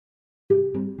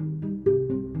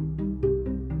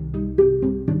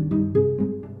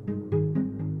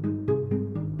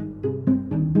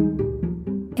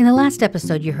In the last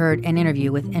episode, you heard an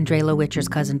interview with Andrela Witcher's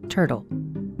cousin, Turtle.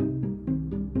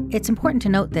 It's important to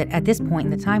note that at this point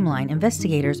in the timeline,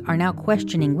 investigators are now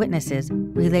questioning witnesses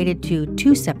related to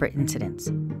two separate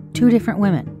incidents, two different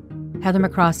women, Heather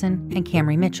McCrossan and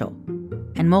Camry Mitchell,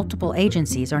 and multiple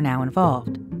agencies are now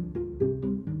involved.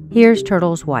 Here's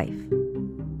Turtle's wife.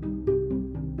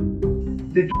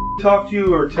 Did he talk to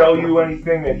you or tell you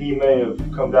anything that he may have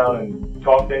come down and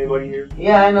talked to anybody here?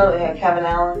 Yeah, I know Kevin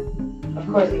Allen. Of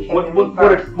course he came to me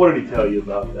first. What did he tell you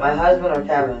about that? My husband or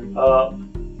Kevin?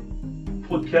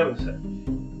 What did Kevin say?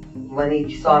 When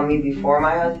he saw me before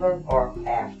my husband or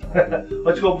after?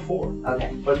 Let's go before.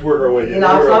 Okay. Let's work our way. He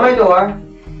knocks on my door,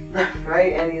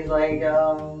 right? And he's like,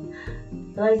 can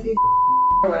I see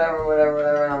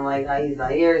whatever. And I'm like, he's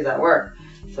not here, he's at work.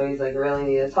 So he's like, I really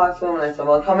need to talk to him. And I said,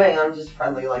 well, come in. I'm just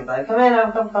friendly like that. Come in, have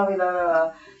a cup of coffee, da da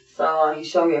da. So he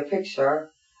showed me a picture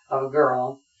of a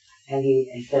girl. And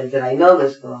he said, did I know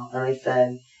this girl? And I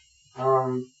said,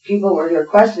 people were here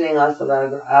questioning us about a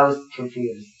girl. I was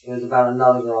confused. It was about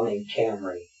another girl named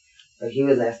Camry. But he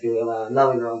was asking me about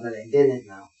another girl that I didn't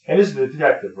know. And this is the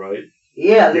detective, right?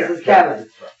 Yeah, this is Kevin.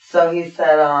 Right. So he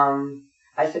said,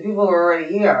 I said, people were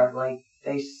already here. Like,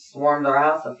 they swarmed our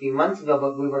house a few months ago,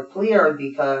 but we were cleared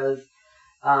because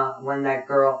when that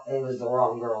girl, it was the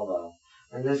wrong girl though.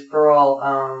 When this girl,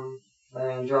 when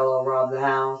Andrela robbed the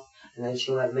house, and then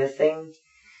she went missing,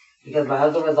 because my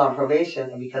husband was on probation,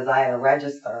 and because I had to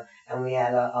register, and we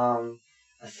had a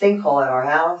sinkhole at our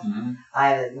house, I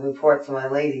had to report to my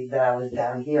lady that I was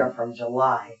down here from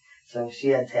July. So she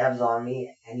had tabs on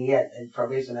me, and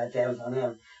probation had tabs on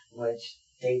him, which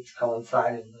dates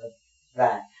coincided with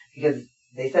that. Because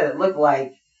they said it looked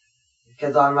like,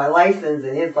 because on my license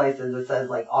and his license it says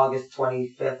like August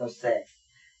 25th or 6th,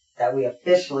 that we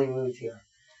officially moved here.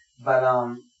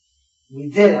 But we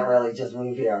didn't really just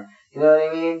move here. You know what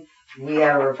I mean? We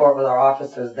had a report with our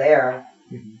officers there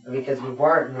because we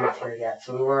weren't moved here yet.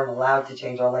 So we weren't allowed to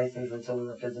change our license until we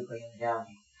were physically in the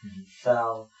county.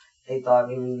 So they thought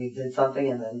maybe we did something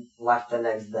and then left the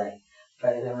next day.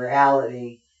 But in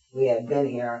reality, we had been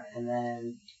here, and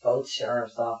then both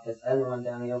sheriff's office, everyone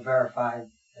down here verified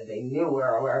that they knew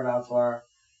where our whereabouts were.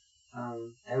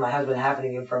 And my husband happened to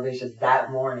be in probation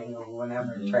that morning or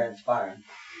whenever it transpired.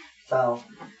 So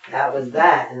that was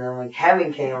that. And then when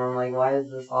Kevin came, I'm like, why is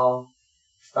this all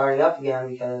starting up again?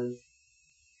 Because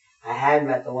I had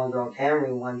met the one girl,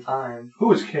 Camry, one time.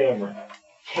 Who is Camry?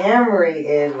 Camry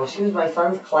is, well, she was my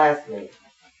son's classmate.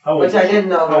 Which I didn't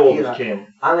know how old either. Was Camry?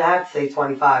 I'm going to have to say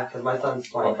 25 because my son's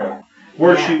 25. Okay.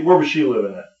 Where was she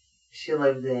living at? She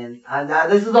lived in, now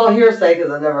this is all hearsay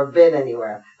because I've never been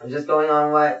anywhere. I'm just going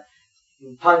on what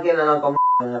Pumpkin and Uncle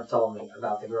have told me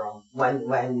about the girl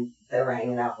when they were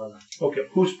hanging out with her. Okay,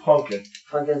 who's Pumpkin?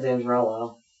 Pumpkin's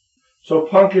Andrela. So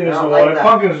Pumpkin is the one.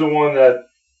 Pumpkin is the one that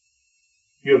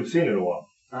you haven't seen in a while.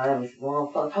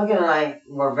 Pumpkin and I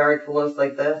were very close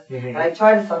like this. And I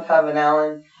tried to tell Kevin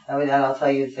Allen, and I'll tell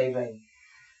you the same thing.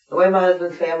 The way my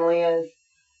husband's family is,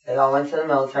 they all went to the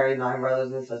military, 9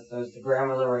 brothers and sisters. The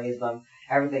grandmother raised them.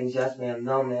 Everything's just ma'am,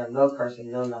 no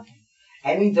cursing, no nothing.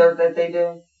 Any dirt that they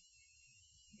do,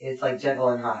 it's like Jekyll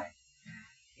and Hyde.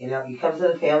 You know, you come to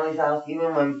the family's house,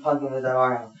 even when Pumpkin was at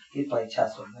our house, he'd play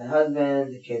chess with my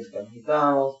husband, the kids go to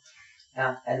McDonald's,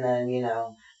 and then, you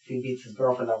know, if he beats his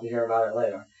girlfriend up, we hear about it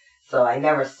later. So I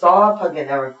never saw Pumpkin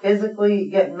ever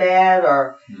physically get mad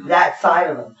or that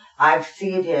side of him. I've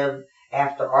seen him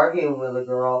after arguing with a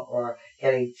girl or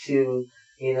getting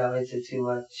into too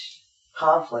much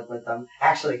conflict with them,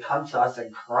 actually come to us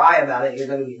and cry about it. You're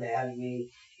going to be mad at me,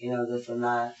 this and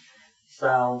that.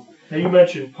 So. Now you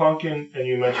mentioned Pumpkin and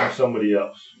you mentioned somebody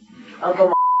else.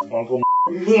 Uncle Uncle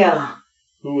Yeah.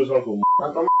 Who was Uncle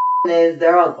Uncle is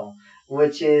their uncle,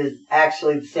 which is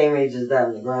actually the same age as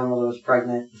them. The grandmother was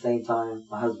pregnant at the same time.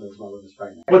 My husband's mother was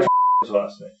pregnant. What's his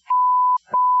last name?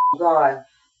 God.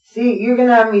 See, you're going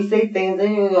to have me say things,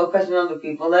 then you're going to go question other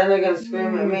people, then they're going to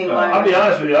scream at me. I'll be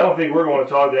honest with you, I don't think we're going to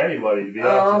talk to anybody, to be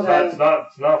honest. Okay.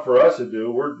 It's not for us to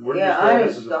do. We're just doing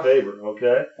this as a favor,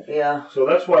 okay? Yeah. So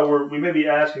that's why we may be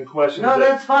asking questions. No,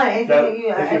 that's fine.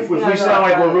 If we sound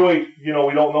like we're really, we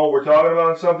don't know what we're talking about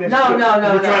or something. No.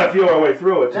 We're trying to feel our way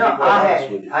through it, to be quite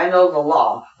honest with you. I know the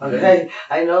law, okay?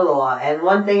 I know the law. And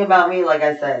one thing about me, like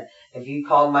I said, if you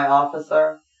called my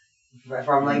officer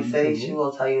from Lake City, she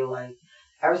will tell you,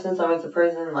 ever since I went to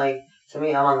prison, to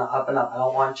me, I'm on the up and up. I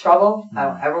don't want trouble. I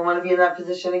don't ever want to be in that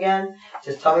position again.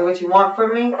 Just tell me what you want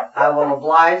from me. I will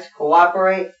oblige,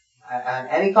 cooperate at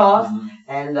any cost,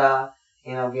 and, be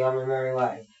on my merry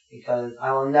way. Because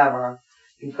I will never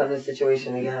be put in a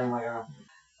situation again where,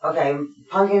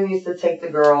 Pumpkin used to take the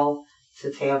girl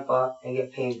to Tampa and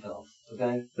get pain pills.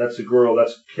 Okay? That's the girl,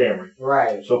 that's Camry.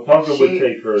 Right. So Punker would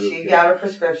take her to She got a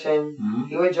prescription. Mm-hmm.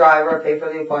 He would drive her, pay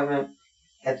for the appointment,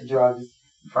 get the drugs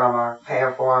from her, pay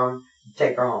her for them,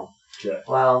 take her home. Okay.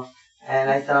 Well, and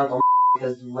I said Uncle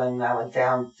because when I went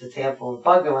down to Tampa with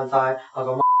Punker one time,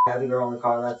 Uncle had the girl in the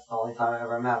car. That's the only time I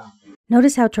ever met her.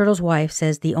 Notice how Turtle's wife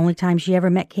says the only time she ever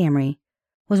met Camry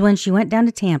was when she went down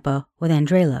to Tampa with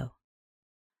Andrelo.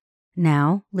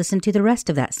 Now, listen to the rest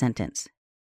of that sentence.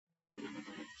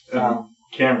 So,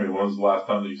 Camry, when was the last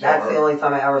time that you saw her? That's the only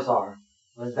time I ever saw her.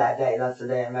 Was that day. That's the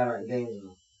day I met her in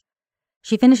Gainesville.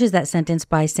 She finishes that sentence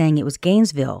by saying it was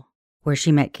Gainesville where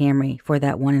she met Camry for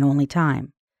that one and only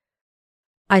time.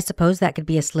 I suppose that could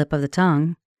be a slip of the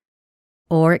tongue.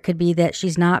 Or it could be that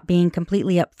she's not being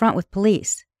completely upfront with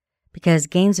police, because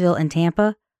Gainesville and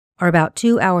Tampa are about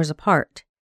 2 hours apart.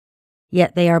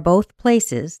 Yet they are both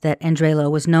places that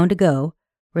Andrelo was known to go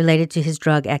related to his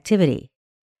drug activity.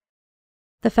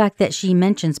 The fact that she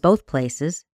mentions both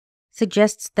places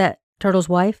suggests that Turtle's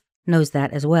wife knows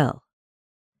that as well.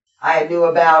 I knew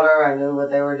about her. I knew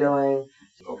what they were doing.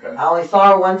 Okay. I only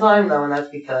saw her one time, though, and that's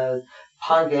because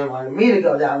Pumpkin wanted me to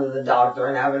go down to the doctor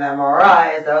and have an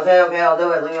MRI. So I was like, okay, I'll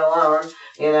do it. Leave me alone,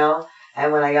 you know?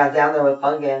 And when I got down there with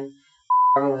Pumpkin,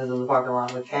 was in the parking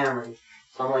lot with Camry.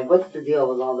 So I'm like, what's the deal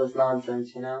with all this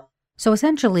nonsense, you know? So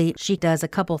essentially, she does a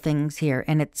couple things here,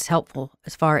 and it's helpful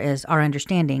as far as our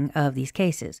understanding of these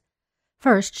cases.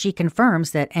 First, she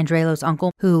confirms that Andrelo's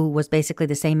uncle, who was basically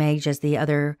the same age as the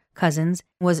other cousins,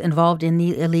 was involved in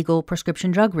the illegal prescription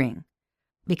drug ring,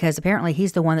 because apparently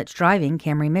he's the one that's driving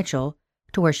Camry Mitchell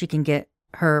to where she can get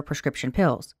her prescription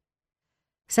pills.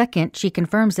 Second, she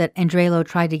confirms that Andrelo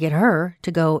tried to get her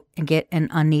to go and get an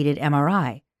unneeded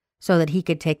MRI so that he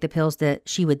could take the pills that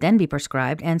she would then be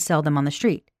prescribed and sell them on the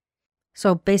street.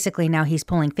 So basically now he's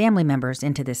pulling family members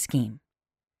into this scheme.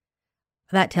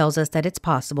 That tells us that it's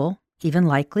possible, even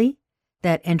likely,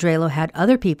 that Andrelo had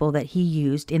other people that he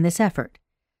used in this effort,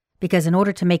 because in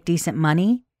order to make decent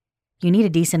money, you need a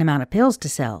decent amount of pills to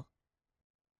sell.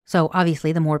 So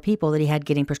obviously the more people that he had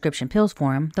getting prescription pills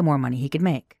for him, the more money he could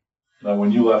make. Now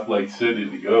when you left Lake City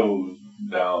to go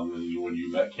down, when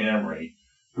you met Camry,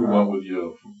 who went with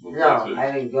you? No,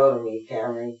 I didn't go to meet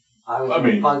Camry. I was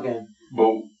with Pumpkin.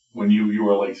 But when you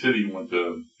were at Lake City, you went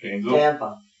to Gainesville?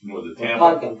 Tampa. You went to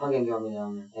Tampa? Pumpkin drove me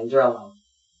down there. Andrelo.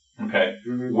 Okay.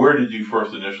 Mm-hmm. Where did you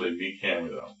first initially meet Camry,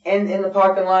 though? In the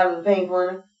parking lot of the paint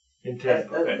clinic. In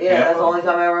Tampa. That's the only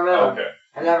time I ever met her. Okay.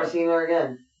 I never seen her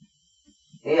again.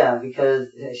 Yeah, because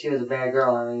she was a bad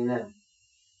girl, I already knew.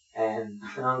 And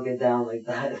I don't get down like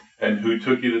that. And who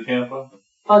took you to Tampa?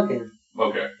 Pumpkin.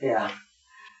 Okay. Yeah.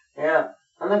 Yeah.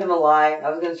 I'm not gonna lie. I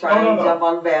was gonna try and jump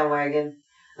on the bandwagon.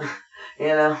 You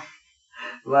know?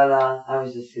 But I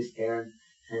was just too scared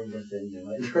and just didn't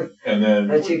do it. And then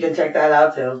but you can check that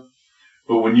out too.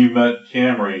 But when you met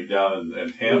Camry down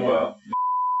in Tampa,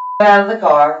 got out of the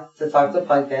car to talk to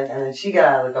Pumpkin, and then she got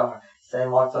out of the car. So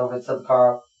then walked over to the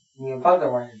car me and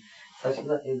Pumpkin were in. So she's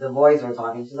like, the boys were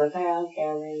talking. She's like, "Hey, I'm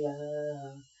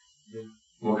Camry."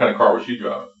 What kind of car was she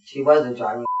driving? She wasn't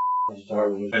driving. She was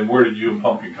driving. And where did you and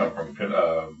Pumpkin come from?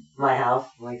 My house,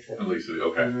 Lake City. Lake City,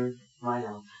 okay. Mm-hmm. My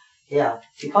house. Yeah.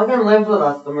 See, Pumpkin lived with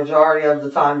us the majority of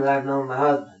the time that I've known my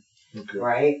husband. Okay.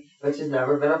 Right? Which has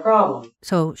never been a problem.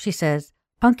 So she says,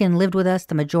 Pumpkin lived with us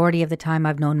the majority of the time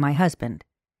I've known my husband.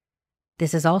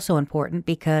 This is also important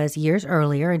because years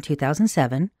earlier in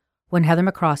 2007, when Heather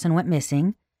McCrossan went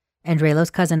missing, Andrelo's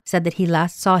cousin said that he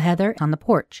last saw Heather on the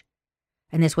porch,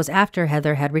 and this was after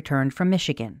Heather had returned from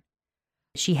Michigan.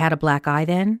 She had a black eye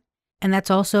then, and that's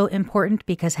also important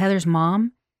because Heather's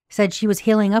mom said she was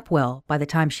healing up well by the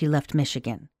time she left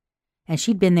Michigan, and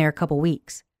she'd been there a couple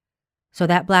weeks. So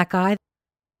that black eye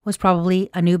was probably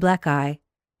a new black eye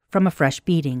from a fresh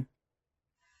beating.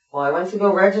 Well, I went to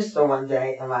go register one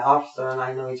day, and my officer and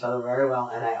I know each other very well,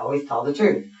 and I always tell the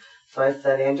truth. So I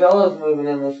said, Angela's moving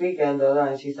in this weekend,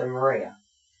 and she said, Maria,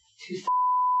 two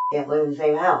can't live in the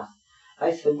same house.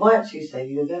 I said, what? She said,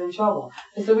 you'll get in trouble.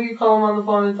 I said, will you call him on the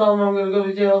phone and tell him I'm going to go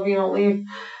to jail if you don't leave?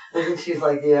 And she's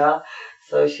like, yeah.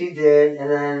 So she did,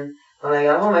 and then when I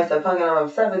got home, I said, Pumpkin, I'm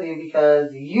upset with you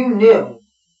because you knew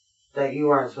that you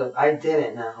weren't supposed. I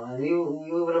didn't know, and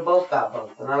we would have both got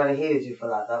both, and I would have hated you for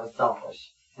that. That was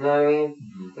selfish. You know what I mean?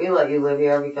 Mm-hmm. We let you live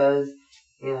here because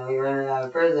you know, you're in and out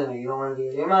of prison, or you don't want to be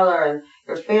with your mother and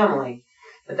your family.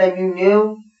 But then you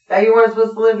knew that you weren't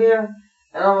supposed to live here,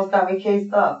 and almost got me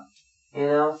cased up, you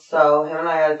know? So him and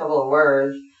I had a couple of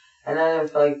words, and then it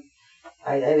was like,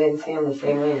 I didn't see him the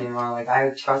same way anymore. Like, I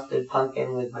trusted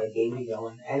Pumpkin with my baby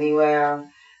going anywhere.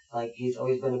 Like, he's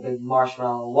always been a big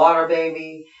marshmallow water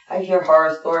baby. I hear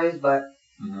horror stories, but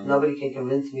nobody can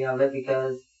convince me of it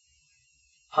because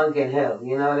Pumpkin who?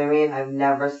 You know what I mean? I've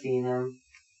never seen him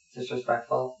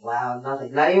disrespectful, loud,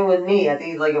 nothing. Not even with me. I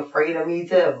think he's like afraid of me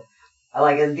too.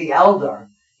 Like as the elder.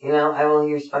 You know, I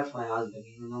only respect my husband,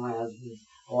 even though my husband's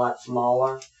a lot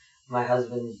smaller. My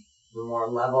husband's the more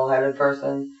level-headed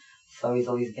person, so he's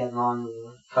always getting on with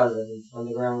the cousins. When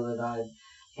the grandmother died,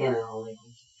 you know, like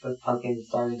if Pumpkin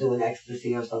started doing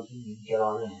ecstasy or something, he'd get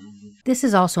on him. This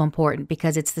is also important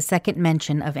because it's the second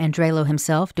mention of Andrelo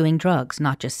himself doing drugs,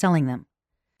 not just selling them.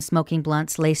 Smoking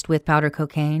blunts laced with powder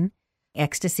cocaine,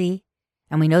 ecstasy,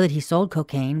 and we know that he sold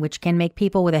cocaine, which can make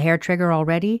people with a hair trigger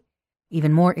already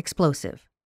even more explosive.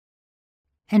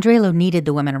 Andrelo needed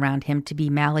the women around him to be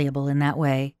malleable in that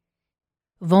way,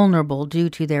 vulnerable due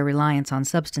to their reliance on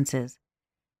substances.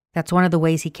 That's one of the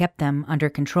ways he kept them under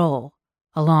control,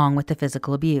 along with the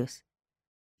physical abuse.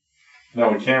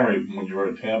 Now with Camry, when you were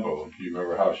in Tampa, do you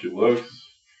remember how she looks?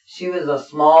 She was a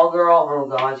small girl. Oh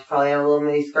God, she probably had a little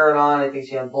mini skirt on. I think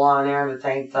she had blonde hair and a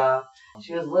tank top.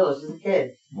 She was little. She was a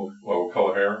kid. What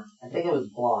color hair? I think it was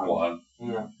blonde. Blonde.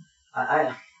 Yeah.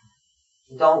 I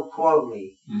don't quote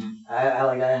me.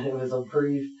 Mm-hmm. It was a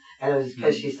brief, and it was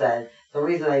because she said, the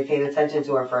reason I paid attention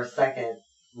to her for a second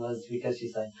was because she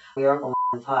said, your Uncle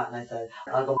is hot. And I said,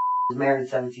 Uncle is married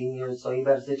 17 years, so you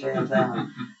better sit your hands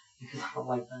down. Because I don't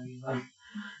like that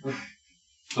either.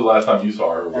 The last time you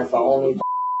saw her was... That's the only...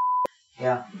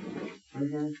 Yeah.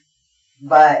 Mm-hmm.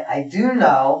 But I do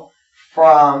know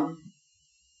from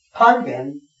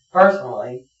Pumpkin,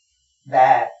 personally,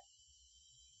 that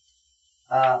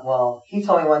he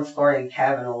told me one story and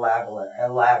Kevin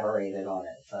elaborated on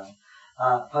it. So,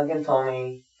 Pumpkin told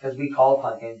me, because we called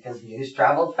Pumpkin, because news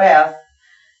traveled fast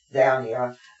down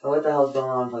here. But what the hell's going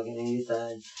on, Pumpkin? And he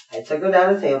said, I took her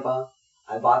down to Tampa.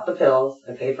 I bought the pills.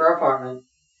 I paid for her apartment.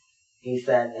 He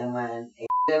said, and when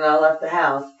and I left the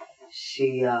house,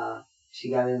 she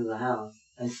got into the house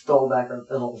and stole back her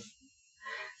pills.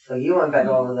 So he went back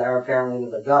over there apparently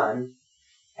with a gun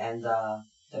and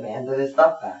demanded his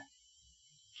stuff back.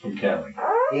 From Camry?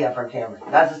 Yeah, from Camry.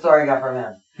 That's the story I got from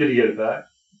him. Did he get it back?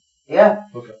 Yeah.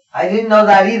 Okay. I didn't know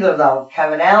that either, though.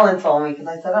 Kevin Allen told me, because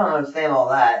I said, I don't understand all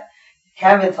that.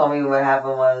 Kevin told me what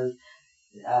happened was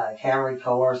Camry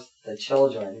coerced the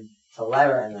children to let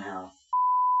her in the house.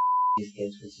 These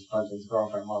kids, which is Pumpkin's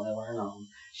girlfriend, while they weren't home.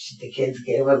 The kids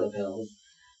gave her the pills.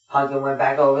 Pumpkin went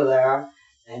back over there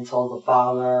and told the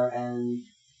father and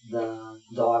the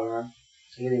daughter,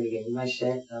 so you didn't even give me my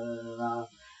shit,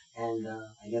 and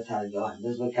I guess had to go on.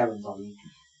 This is what Kevin told me.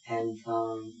 And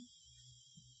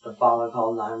the father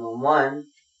called 911,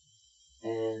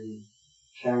 and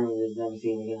Cameron was never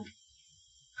seen again.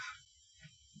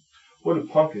 What did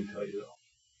Pumpkin tell you,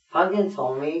 though? Pumpkin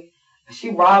told me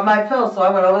she robbed my pills, so I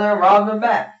went over there and robbed them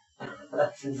back.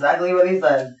 That's exactly what he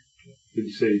said. Did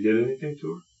he say he did anything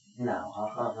to her? No,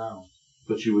 no.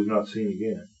 But she was not seen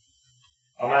again.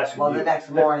 I'm asking you. Well, the next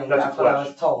morning, that's what I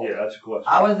was told. Yeah, that's a question.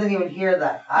 I wasn't even here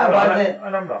then. I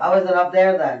wasn't up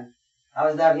there then. I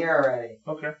was down here already.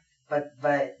 Okay. But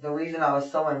the reason I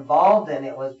was so involved in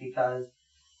it was because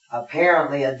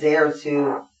apparently a day or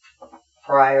two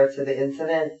prior to the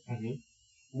incident,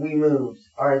 we moved.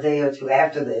 Or a day or two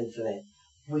after the incident,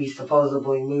 we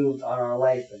supposedly moved on our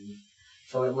license.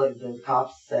 So the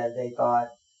cops said they thought,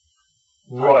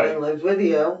 right, I lived with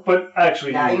you. But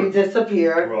actually, now you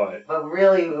disappeared. Right. But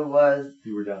really, it was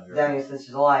you were down here since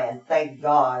July, and thank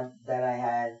God that I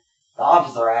had the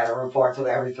officer I had to report to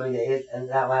every 3 days, and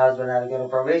that my husband had to go to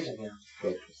probation here.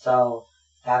 Okay. So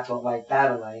that's what wiped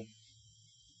that away.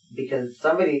 Because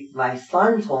my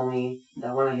son told me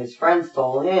that one of his friends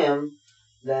told him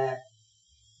that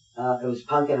it was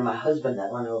Pumpkin and my husband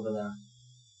that went over there.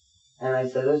 And I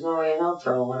said, there's no way in hell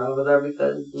Turtle went over there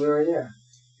because we were here.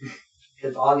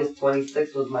 Because August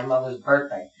 26th was my mother's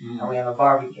birthday, and we have a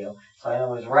barbecue. So I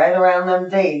know it was right around them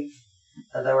dates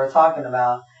that they were talking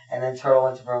about, and then Turtle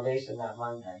went to probation that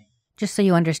Monday. Just so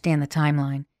you understand the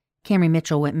timeline, Camry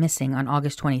Mitchell went missing on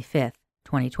August 25th,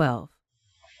 2012.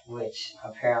 Which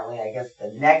apparently, I guess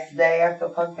the next day after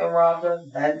Pumpkin robbed her,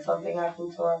 then something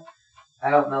happened to her. I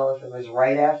don't know if it was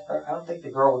right after. I don't think the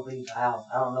girl would leave the house.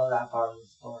 I don't know that part of the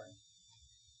story.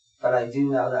 But I do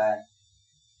know that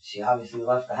she obviously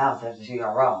left the house after she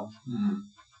got robbed.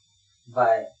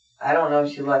 But I don't know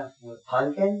if she left with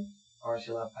Pumpkin or if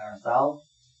she left by herself.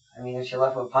 I mean, if she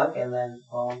left with Pumpkin, then,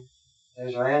 well,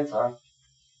 there's your answer.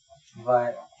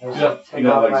 But if she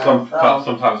took off by herself,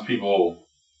 sometimes people,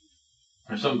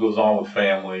 if something goes on with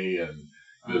family and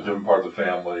the different parts of the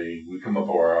family, we come up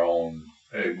with our own,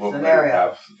 hey, what would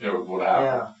happen?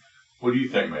 Yeah. What do you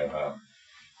think may have happened?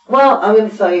 Well, I'm going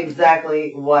to tell you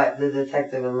exactly what the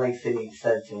detective in Lake City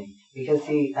said to me. Because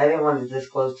I didn't want to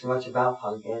disclose too much about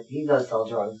Pumpkin. He does sell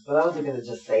drugs, but I wasn't going to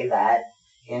just say that,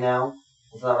 you know?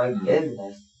 It's not my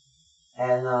business.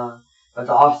 And, but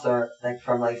the officer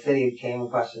from Lake City came and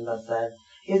questioned us, said,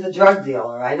 he's a drug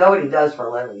dealer. I know what he does for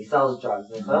a living. He sells drugs.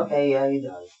 I said, okay, yeah, he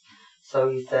does. So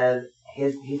he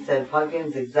said,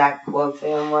 Pumpkin's exact quote to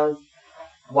him was,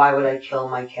 why would I kill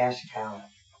my cash cow?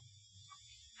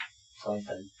 So I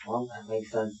said, well, that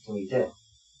makes sense to me too.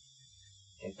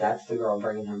 If that's the girl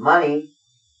bringing him money,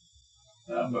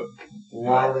 but,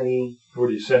 why would he? Where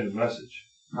do you send a message?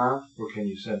 Huh? Where can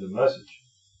you send a message?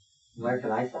 Where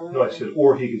can I send a message? No, I said,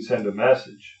 or he could send a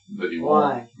message. That you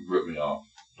Why? won't rip me off.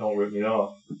 Don't rip me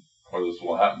off. Or this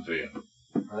will happen to you.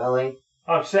 Really?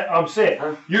 I'm saying,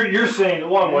 Huh? you're saying it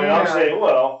one way, I'm Yeah. saying,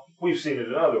 well, we've seen it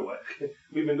another way.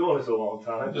 We've been doing this a long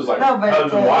time. Just like No, but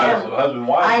husband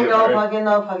wives. I get know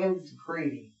married. Pumpkin's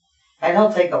greedy. And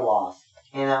he'll take a loss,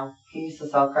 you know? He used to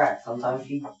sell crack. Sometimes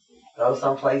he'd go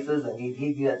some places and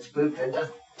he'd get spooked and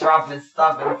just drop his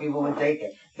stuff and people would take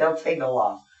it. He'll take a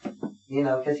loss, you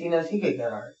know, because he knows he could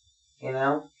get hurt, you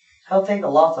know? He'll take a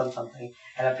loss on something.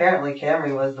 And apparently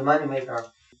Camry was the moneymaker.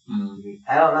 Mm-hmm.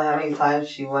 I don't know how many times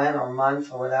she went or months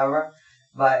or whatever,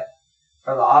 but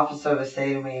for the officer to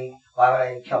say to me, why would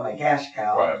I kill my cash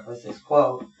cow? Right. Was his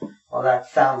quote. Well, that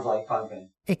sounds like Pumpkin.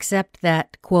 Except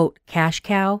that, quote, cash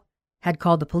cow had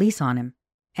called the police on him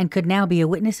and could now be a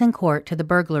witness in court to the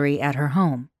burglary at her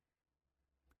home.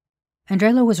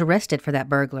 Andrelo was arrested for that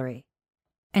burglary,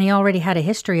 and he already had a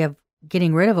history of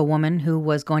getting rid of a woman who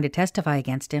was going to testify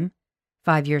against him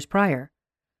 5 years prior,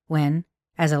 when,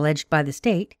 as alleged by the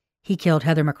state, he killed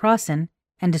Heather McCrossan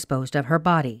and disposed of her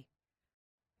body.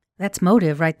 That's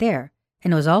motive right there,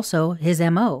 and it was also his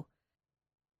M.O.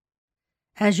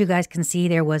 As you guys can see,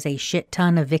 there was a shit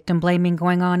ton of victim blaming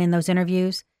going on in those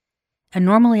interviews, and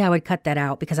normally I would cut that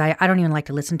out because I don't even like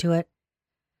to listen to it,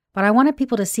 but I wanted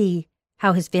people to see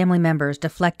how his family members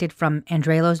deflected from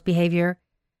Andrelo's behavior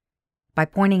by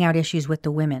pointing out issues with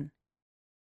the women.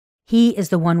 He is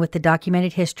the one with the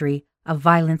documented history of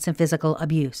violence and physical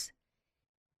abuse.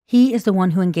 He is the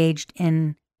one who engaged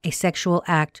in a sexual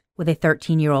act with a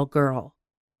 13-year-old girl,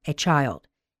 a child.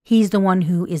 He's the one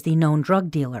who is the known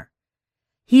drug dealer.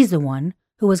 He's the one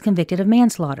who was convicted of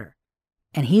manslaughter.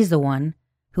 And he's the one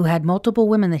who had multiple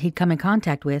women that he'd come in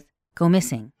contact with go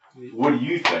missing. What do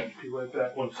you think? You went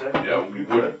back 1 second. Yeah, what do you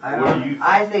think?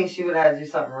 I think she would have to do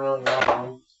something really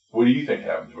wrong. What do you think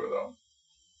happened to her, though?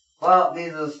 Well,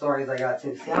 these are the stories I got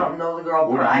too. See, I don't know the girl.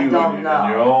 What do I you, don't know.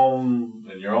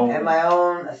 In your own In my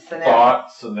own scenario.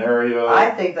 thought, scenario.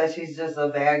 I think that she's just a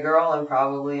bad girl and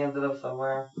probably ended up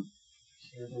somewhere.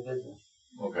 She did her business.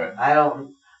 Okay. I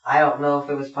don't know if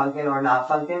it was Pumpkin or not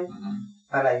Pumpkin, Mm-hmm.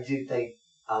 but I do think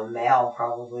a male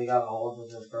probably got a hold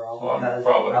of this girl Well, because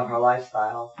probably. of her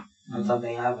lifestyle and Mm-hmm.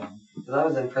 something happened. Because I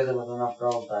was in prison with enough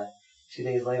girls that 2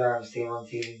 days later I was seen on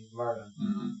TV murder.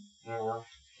 Mm-hmm. You know,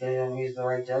 they didn't use the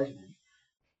right judgment.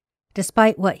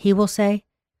 Despite what he will say,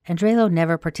 Andrelo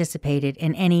never participated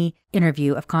in any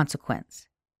interview of consequence.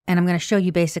 And I'm going to show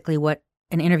you basically what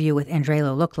an interview with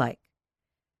Andrelo looked like.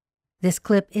 This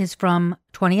clip is from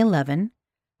 2011,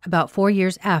 about 4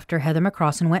 years after Heather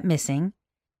McCrossan went missing,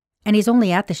 and he's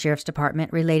only at the sheriff's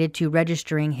department related to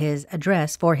registering his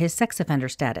address for his sex offender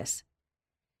status.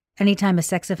 Anytime a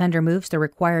sex offender moves, they're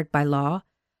required by law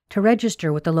to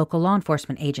register with the local law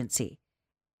enforcement agency.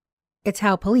 It's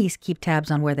how police keep tabs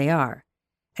on where they are.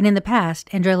 And in the past,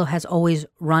 Andrelo has always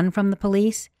run from the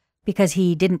police because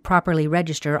he didn't properly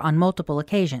register on multiple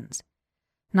occasions.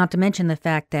 Not to mention the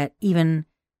fact that even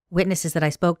witnesses that I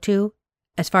spoke to,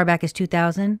 as far back as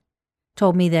 2000,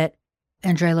 told me that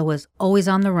Andrelo was always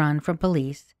on the run from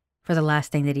police for the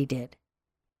last thing that he did.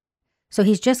 So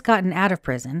he's just gotten out of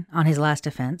prison on his last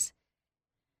offense,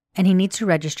 and he needs to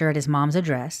register at his mom's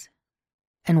address.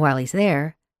 And while he's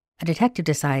there, a detective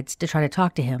decides to try to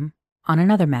talk to him on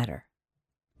another matter.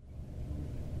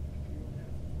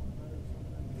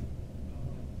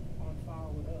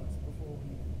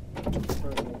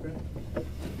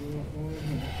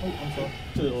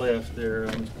 To the left there,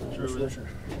 Mr. Druid.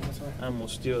 I'm gonna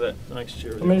steal that nice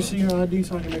chair. I'm gonna see your ID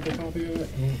so I can make a copy of it.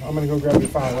 I'm gonna go grab your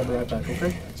file. I'll be right back,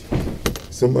 okay?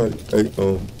 Somebody, hey,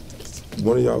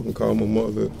 one of y'all can call my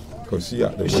mother, cause she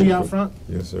out there. Is she out front?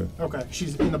 Yes, sir. Okay.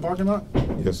 She's in the parking lot?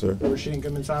 Yes, sir. Or she didn't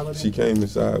come inside with She you? came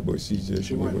inside, but she just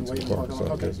She went went to wait the in the parking parking lot.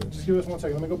 lot. Okay. Yes, sir. Just give us 1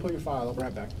 second. Let me go pull your file. I'll be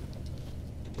right back.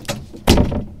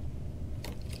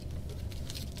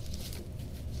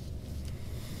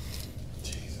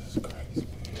 Jesus Christ.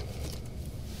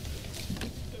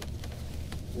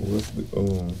 What's the,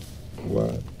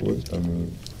 what, I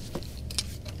mean,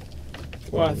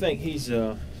 Well, I think he's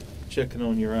checking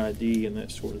on your ID and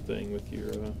that sort of thing with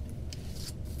your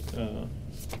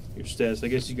status. I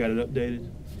guess you got it updated.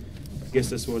 I guess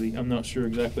that's what I'm not sure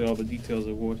exactly all the details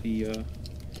of what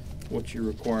what you're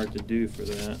required to do for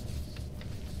that.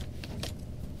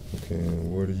 Okay,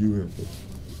 and what are you here for?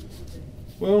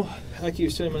 Well, like you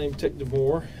said, my name is Detective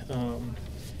Moore.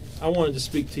 I wanted to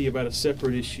speak to you about a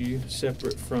separate issue,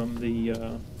 separate from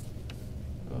the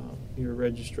your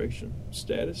registration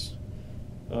status.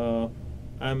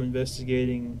 I'm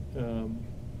investigating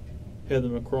Heather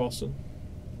McCrawson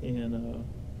and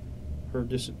her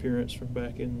disappearance from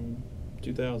back in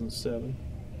 2007.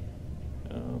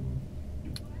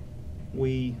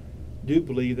 We do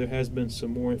believe there has been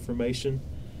some more information.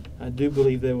 I do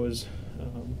believe there was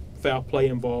foul play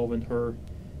involved in her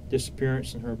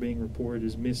disappearance and her being reported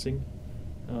as missing.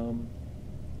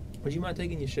 Would you mind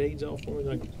taking your shades off for me,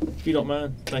 like, if you don't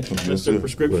mind? Thank you. Just a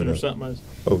prescription or something.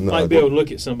 I might be able to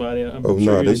look at somebody. I'm sure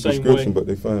you're they the same prescription, way. but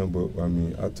they fine. But I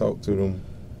mean, I talked to them.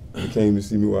 They came to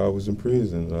see me while I was in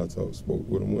prison, and I spoke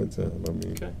with them one time. I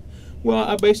mean, okay. Well,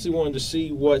 I basically wanted to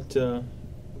see what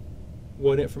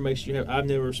information you have. I've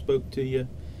never spoke to you,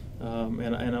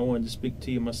 and I wanted to speak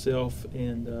to you myself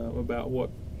and about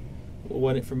what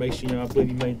information. I believe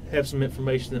you may have some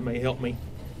information that may help me,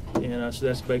 and so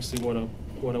that's basically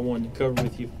what I wanted to cover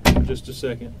with you for just a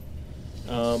second.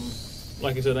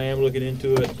 Like I said, I am looking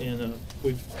into it, and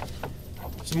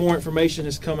some more information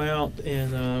has come out,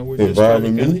 and we're just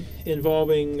involving me,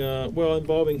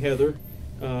 involving Heather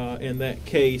in that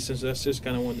case, and so that's just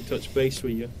kind of wanted to touch base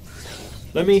with you.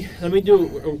 Let me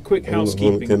do a quick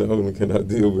housekeeping. Hold on, can I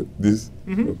deal with this?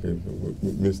 Mm-hmm. Okay,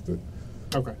 with Mr.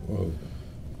 Okay.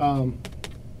 Oh.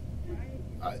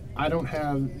 I don't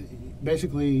have.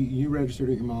 Basically, you registered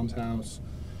at your mom's house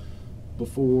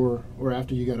before or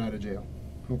after you got out of jail.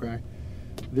 Okay.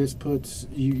 This puts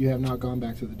you have not gone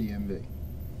back to the DMV.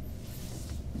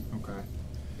 Okay.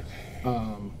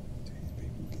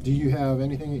 Do you have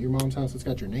anything at your mom's house that's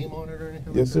got your name on it or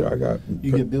anything? Yes, like sir. that? I got.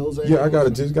 You get bills there? Yeah,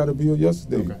 just got a bill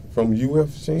yesterday from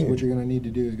UF Shane. So what you're going to need to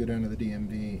do is go down to the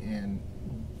DMV and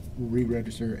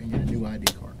re-register and get a new ID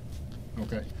card.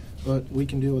 Okay. But we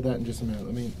can deal with that in just a minute.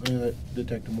 Let me let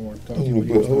Detective Moore talk to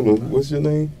you. Hold on. What's your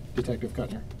name? Detective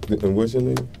Cutner. And what's your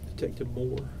name? Detective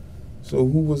Moore. So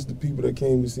who was the people that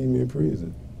came to see me in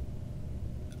prison?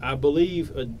 I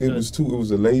believe it was two. It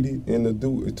was a lady and a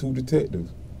dude, two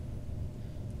detectives.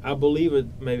 I believe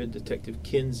maybe Detective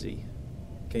Kinsey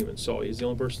came and saw you. He's the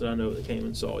only person I know that came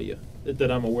and saw you that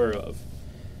I'm aware of.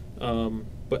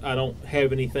 But I don't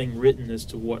have anything written as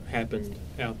to what happened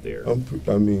out there.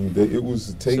 It was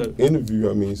a tape interview.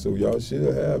 I mean, so y'all should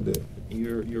have that.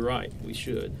 You're right. We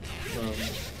should,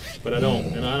 but I don't,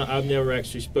 and I've never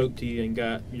actually spoke to you and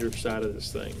got your side of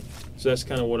this thing. So that's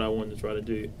kind of what I wanted to try to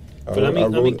do. But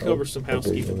let me cover some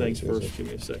housekeeping things first. Yes, give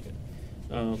me a second.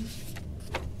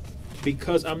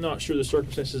 Because I'm not sure the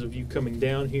circumstances of you coming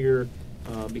down here,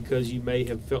 because you may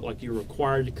have felt like you're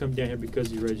required to come down here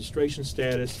because of your registration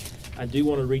status. I do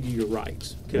want to read you your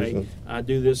rights, okay? Yes, I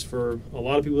do this for a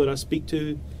lot of people that I speak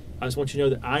to. I just want you to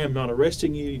know that I am not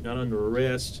arresting you. You're not under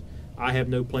arrest. I have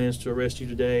no plans to arrest you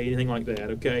today, anything like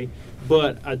that, okay?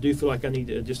 But I do feel like I need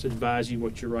to just advise you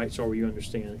what your rights are where you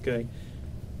understand, okay?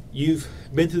 You've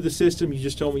been through the system. You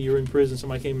just told me you were in prison.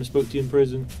 Somebody came and spoke to you in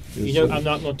prison. Yes, you know, sir. I'm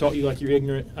not going to talk to you like you're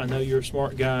ignorant. I know you're a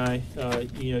smart guy.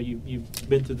 You've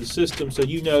been through the system, so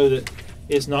you know that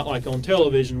it's not like on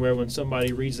television where when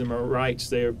somebody reads them their rights,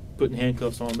 they're putting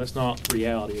handcuffs on them. That's not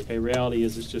reality, okay? Reality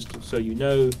is it's just so you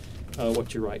know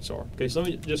what your rights are. Okay, so let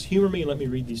me just humor me and let me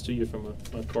read these to you from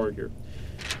a card here.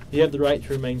 You have the right to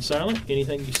remain silent.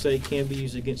 Anything you say can be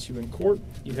used against you in court.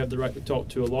 You have the right to talk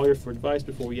to a lawyer for advice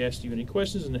before we ask you any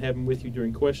questions and to have him with you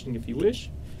during questioning if you wish.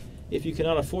 If you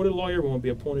cannot afford a lawyer, one will be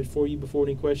appointed for you before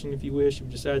any questioning if you wish. If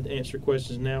you decide to answer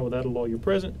questions now without a lawyer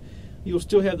present, you will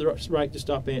still have the right to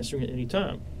stop answering at any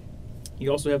time. You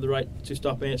also have the right to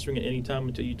stop answering at any time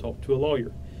until you talk to a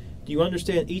lawyer. Do you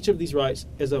understand each of these rights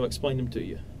as I've explained them to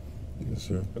you? Yes,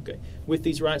 sir. Okay. With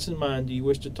these rights in mind, do you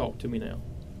wish to talk to me now?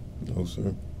 No,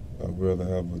 sir. I'd rather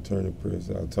have an attorney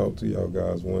present. I talked to y'all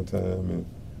guys one time, and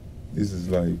this is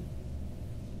like,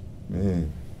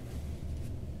 man,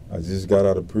 I just got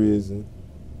out of prison.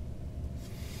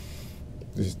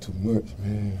 This is too much,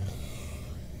 man.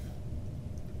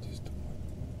 Just too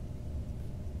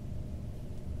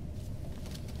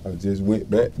much. I just went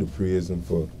back to prison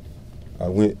I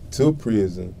went to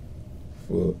prison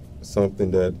for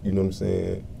something that, you know what I'm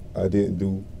saying, I didn't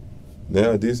do.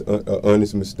 Now this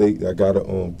honest mistake, I got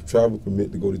a travel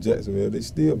permit to go to Jacksonville. They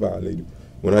still violated.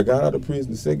 When I got out of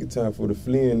prison the second time for the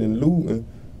fleeing and looting,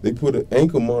 they put an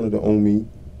ankle monitor on me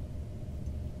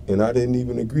and I didn't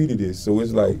even agree to this. So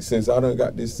it's like, since I done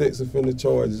got this sex offender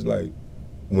charge, it's like,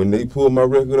 when they pull my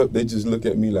record up, they just look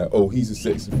at me like, oh, he's a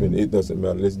sex offender. It doesn't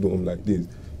matter. Let's do him like this.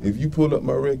 If you pull up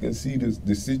my record and see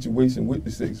the situation with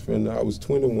the sex offender, I was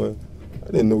 21. I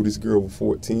didn't know this girl was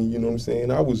 14, you know what I'm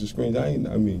saying? I was a stranger. I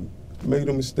made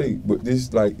a mistake. But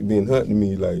this, like, been hunting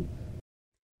me, like.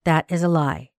 That is a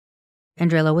lie.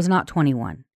 Andrello was not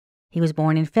 21. He was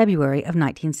born in February of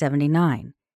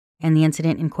 1979, and the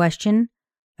incident in question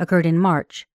occurred in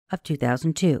March of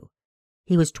 2002.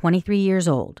 He was 23 years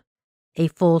old, a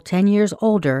full 10 years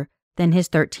older than his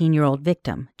 13-year-old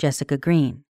victim, Jessica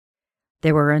Green.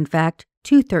 There were, in fact,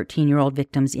 2 13-year-old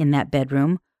victims in that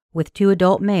bedroom with 2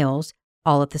 adult males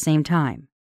all at the same time.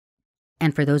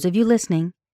 And for those of you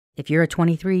listening, if you're a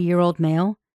 23-year-old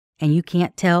male and you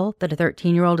can't tell that a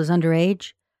 13-year-old is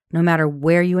underage, no matter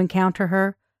where you encounter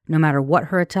her, no matter what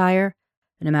her attire,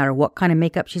 no matter what kind of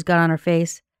makeup she's got on her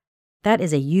face, that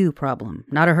is a you problem,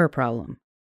 not a her problem.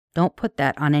 Don't put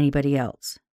that on anybody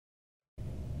else.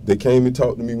 They came and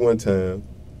talked to me one time.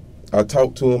 I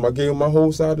talked to them. I gave them my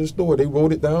whole side of the story. They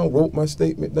wrote it down, wrote my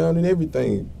statement down and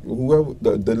everything. Whoever,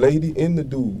 the lady and the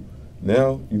dude.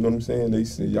 Now, you know what I'm saying? They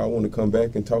said, y'all want to come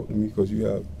back and talk to me because you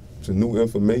have some new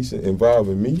information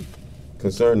involving me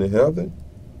concerning Heather?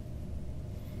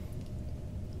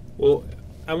 Well,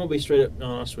 I'm going to be straight up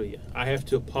honest with you. I have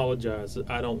to apologize that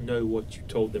I don't know what you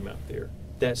told them out there.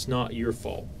 That's not your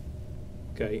fault.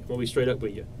 Okay? I'm going to be straight up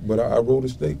with you. But I wrote a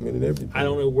statement and everything. I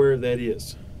don't know where that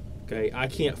is. Okay? I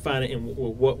can't find it in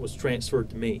what was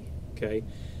transferred to me. Okay?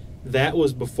 That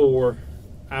was before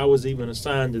I was even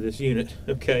assigned to this unit.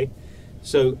 Okay?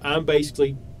 So I'm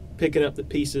basically picking up the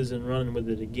pieces and running with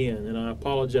it again. And I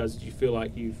apologize that you feel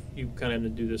like you kind of had to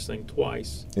do this thing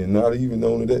twice. And not even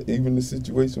only that, even the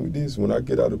situation with this, when I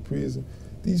get out of prison,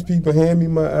 these people hand me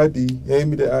my ID,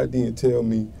 hand me the ID and tell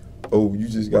me, oh, you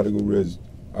just got to go register.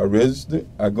 I registered.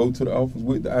 I go to the office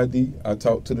with the ID. I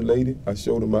talk to the lady. I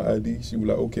showed her my ID. She was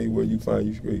like, okay, well, you fine.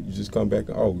 You straight. You just come back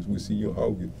in August. We'll see you in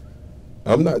August.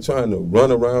 I'm not trying to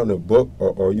run around a buck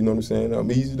or you know what I'm saying?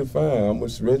 I'm easy to find. I'm a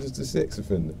registered sex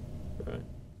offender. Right.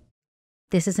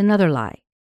 This is another lie.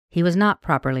 He was not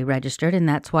properly registered, and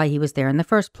that's why he was there in the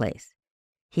first place.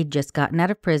 He'd just gotten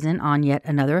out of prison on yet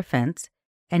another offense,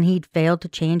 and he'd failed to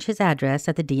change his address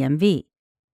at the DMV.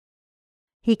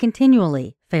 He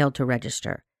continually failed to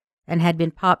register, and had been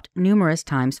popped numerous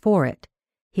times for it.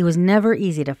 He was never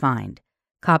easy to find.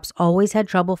 Cops always had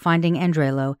trouble finding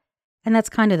Andrello, and that's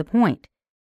kind of the point.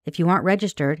 If you aren't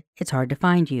registered, it's hard to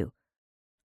find you.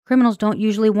 Criminals don't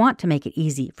usually want to make it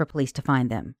easy for police to find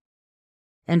them.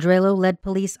 Andrello led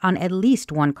police on at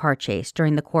least one car chase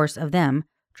during the course of them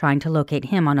trying to locate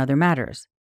him on other matters.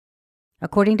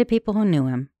 According to people who knew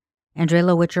him,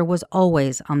 Andrello Witcher was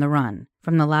always on the run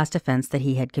from the last offense that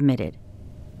he had committed.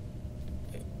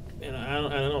 And I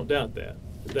don't doubt that.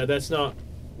 That's not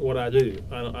what I do.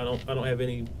 I don't have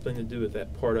anything to do with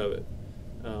that part of it.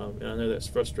 And I know that's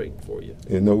frustrating for you.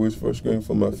 And no, it's frustrating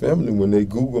for my family when they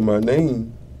Google my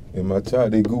name and my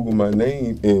child. They Google my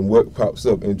name and what pops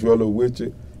up, Andrello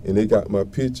Witcher, and they got my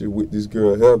picture with this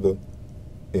girl Heather,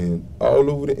 and all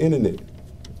over the internet.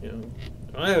 You know,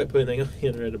 I haven't put anything on the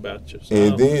internet about you. So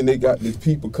and then they got these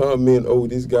people comment, oh,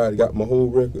 this guy got my whole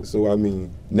record. So I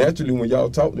mean, naturally, when y'all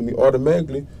talk to me,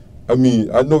 automatically, I mean,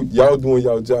 I know y'all doing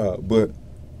y'all job, but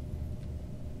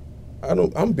I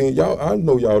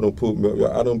know y'all don't put me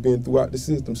up. I done been throughout the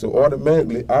system, so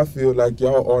automatically I feel like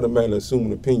y'all automatically assume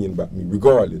an opinion about me,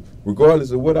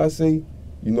 regardless of what I say.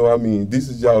 You know what I mean? This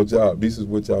is y'all job. This is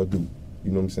what y'all do.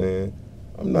 You know what I'm saying?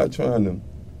 I'm not trying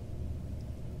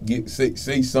to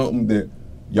say something that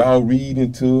y'all read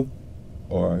into,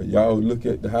 or y'all look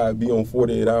at how it be on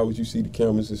 48 Hours. You see the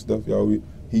cameras and stuff. Y'all read,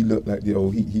 he looked like the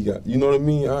he got. You know what I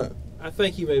mean? I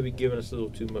think you may be giving us a little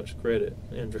too much credit,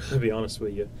 Andrew, to be honest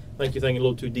with you. I think you're thinking a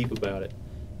little too deep about it.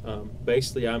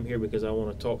 Basically, I'm here because I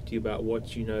want to talk to you about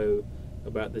what you know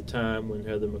about the time when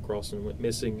Heather McCrossan went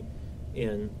missing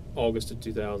in August of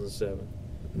 2007.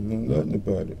 Know nothing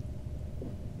about it.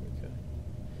 Okay.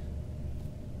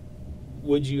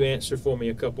 Would you answer for me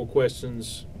a couple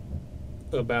questions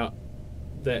about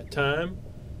that time?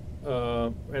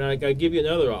 And I give you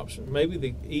another option. Maybe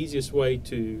the easiest way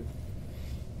to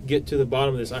get to the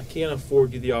bottom of this, I can't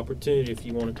afford you the opportunity, if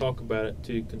you want to talk about it,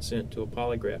 to consent to a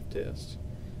polygraph test,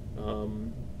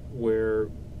 where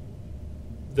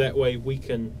that way we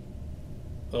can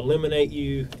eliminate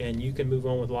you and you can move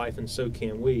on with life, and so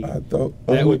can we. I thought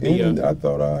that would be I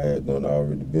thought I had done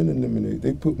already been eliminated.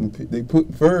 They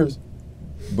put first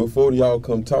before y'all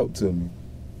come talk to me.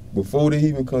 Before they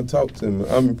even come talk to me,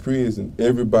 I'm in prison.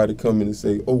 Everybody come in and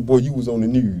say, "Oh boy, you was on the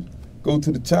news." go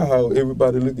to the chow hall,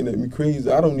 everybody looking at me crazy.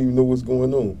 I don't even know what's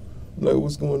going on. I'm like,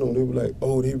 what's going on? They were like,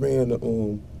 oh, they ran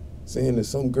the, saying that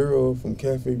some girl from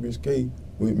Cafe Biscay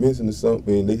went missing or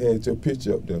something, and they had your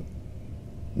picture up there.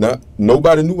 Now,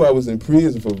 nobody knew I was in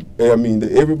prison for,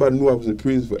 everybody knew I was in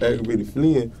prison for aggravated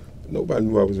fleeing, but nobody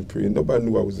knew I was in prison. Nobody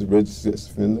knew I was a registered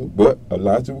sex offender. But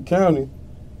Alachua County,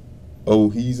 oh,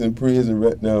 he's in prison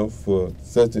right now for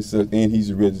such and such, and he's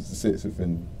a registered sex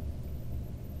offender.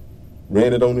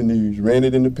 Ran it on the news, ran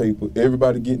it in the paper,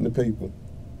 everybody getting the paper.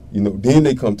 Then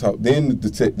they come talk, then the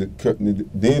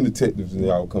detectives and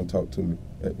y'all come talk to me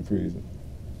at the prison.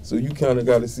 So you kind of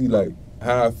got to see, like,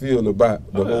 how I feel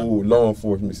about the whole law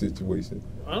enforcement situation.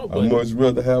 I much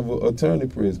rather have an attorney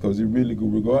prison, because it really,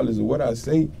 regardless of what I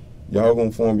say, y'all going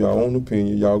to form your own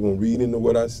opinion, y'all going to read into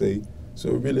what I say, so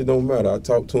it really don't matter. I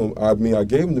talked to him, I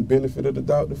gave him the benefit of the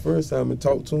doubt the first time and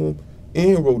talked to him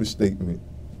and wrote a statement.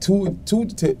 Two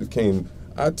detectives came.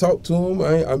 I talked to him,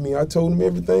 I told him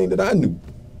everything that I knew.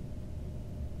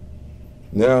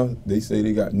 Now they say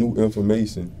they got new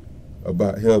information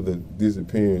about Heather's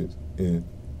disappearance, and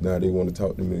now they want to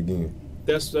talk to me again.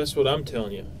 That's what I'm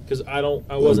telling you, because I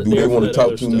wasn't there. Do they want to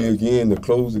talk to stuff. me again to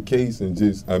close the case and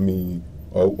just,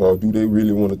 or do they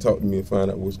really want to talk to me and find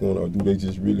out what's going on, or do they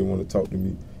just really want to talk to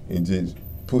me and just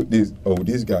put this,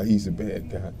 this guy, he's a bad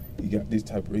guy, he got this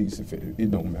type of race effect,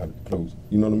 it don't matter to close.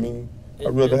 You know what I mean?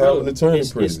 I'd rather have an attorney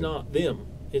prison. It's not them,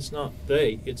 it's not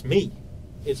they, it's me.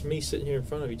 It's me sitting here in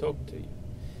front of you talking to you.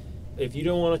 If you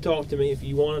don't want to talk to me, if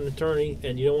you want an attorney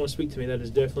and you don't want to speak to me, that is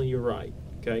definitely your right,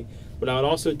 okay? But I would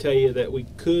also tell you that we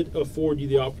could afford you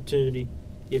the opportunity,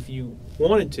 if you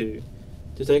wanted to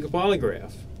take a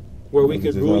polygraph, where we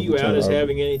could rule you out as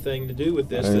having anything to do with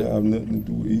this. I ain't have nothing to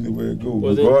do with either way it goes.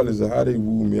 Well, regardless of how they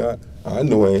rule me, I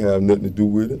know I ain't have nothing to do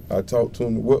with it. I talked to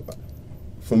them.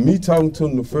 From me talking to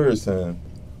them the first time,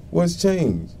 what's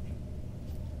changed?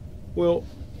 Well,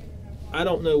 I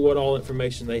don't know what all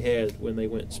information they had when they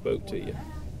went and spoke to you.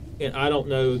 And I don't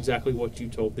know exactly what you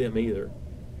told them either.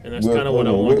 And that's kind of what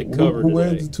I wanted to cover today. Who are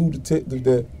the two detectives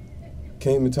that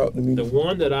came and talked to me? The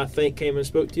one that I think came and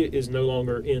spoke to you is no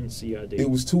longer in CID. It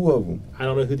was two of them. I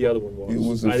don't know who the other one was. It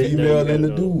was a female and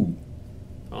a dude.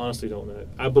 I honestly don't know.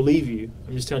 I believe you.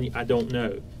 I'm just telling you, I don't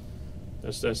know.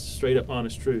 That's straight up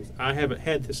honest truth. I haven't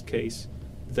had this case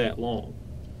that long.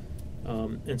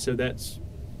 And so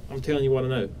I'm telling you what I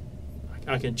know.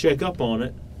 I can check up on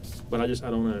it, but I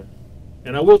don't know.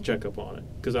 And I will check up on it,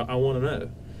 because I want to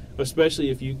know. Especially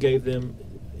if you gave them,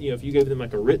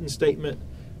 like a written statement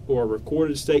or a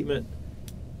recorded statement.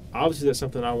 Obviously that's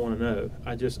something I want to know.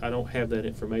 I don't have that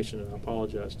information, and I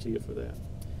apologize to you for that.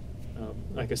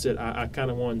 Like I said, I kind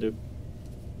of wanted to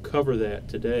cover that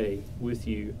today with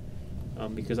you,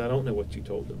 because I don't know what you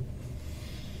told them.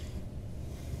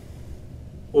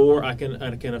 Or I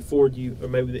can afford you, or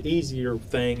maybe the easier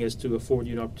thing is to afford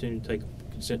you an opportunity to take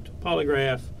consent to a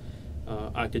polygraph.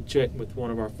 I could check with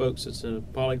one of our folks that's a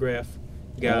polygraph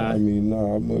guy. I'd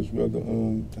much rather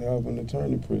have an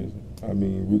attorney prison.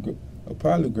 A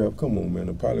polygraph, come on, man,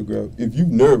 a polygraph. If you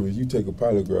nervous, you take a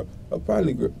polygraph.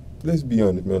 Let's be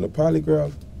honest, man, a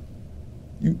polygraph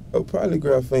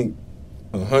ain't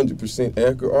 100%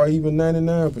 accurate or even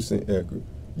 99% accurate.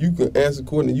 You can ask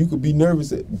according. You could be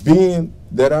nervous at being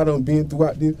that I done been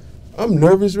throughout this. I'm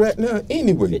nervous right now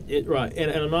anyway. Right,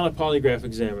 and I'm not a polygraph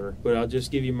examiner, but I'll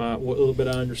just give you what little bit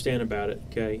I understand about it,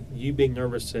 okay? You being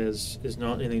nervous is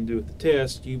not anything to do with the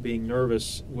test. You being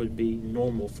nervous would be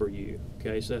normal for you,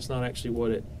 okay? So that's not actually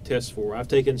what it tests for. I've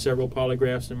taken several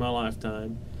polygraphs in my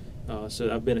lifetime, so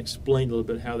I've been explained a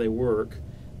little bit how they work.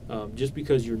 Just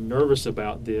because you're nervous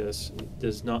about this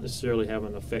does not necessarily have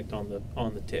an effect on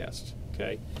the test,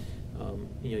 okay?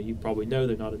 You probably know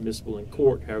they're not admissible in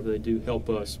court. However, they do help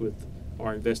us with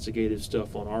our investigative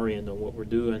stuff on our end on what we're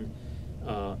doing,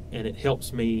 and it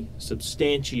helps me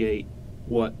substantiate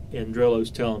what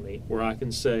Andrello's telling me, where I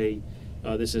can say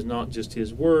this is not just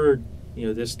his word.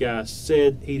 This guy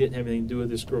said he didn't have anything to do with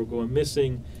this girl going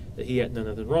missing, that he had done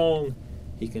nothing wrong.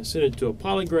 He consented to a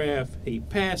polygraph. He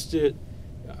passed it.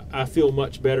 I feel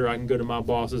much better. I can go to my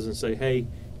bosses and say, hey,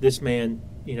 this man,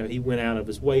 he went out of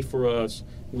his way for us.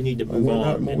 We need to move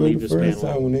on and leave this man alone. The first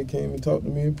time when they came and talked to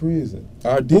me in prison,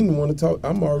 I didn't want to talk.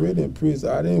 I'm already in prison.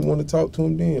 I didn't want to talk to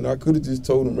him then. I could have just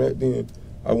told him right then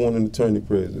I want an attorney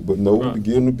present. But no, right. To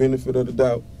give him the benefit of the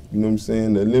doubt, you know what I'm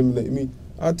saying, to eliminate me,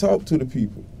 I talked to the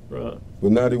people. Right.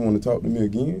 But now they want to talk to me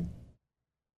again.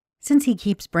 Since he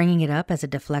keeps bringing it up as a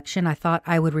deflection, I thought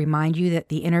I would remind you that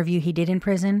the interview he did in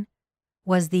prison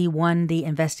was the one the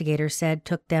investigator said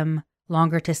took them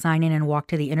longer to sign in and walk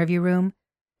to the interview room.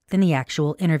 than the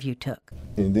actual interview took.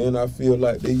 And then I feel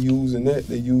like they using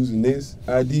this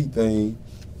ID thing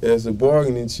as a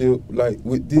bargaining chip, like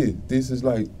with this. This is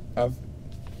like,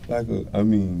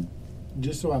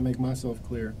 Just so I make myself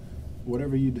clear,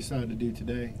 whatever you decide to do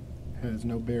today has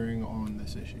no bearing on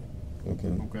this issue. Okay.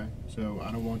 Okay. So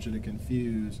I don't want you to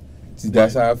confuse. See,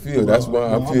 that's how I feel. That's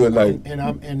why I feel like.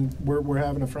 And we're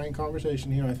having a frank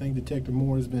conversation here. I think Detective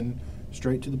Moore has been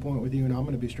straight to the point with you, and I'm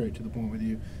going to be straight to the point with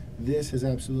you. This has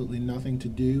absolutely nothing to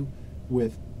do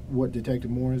with what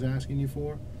Detective Moore is asking you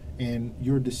for, and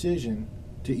your decision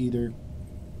to either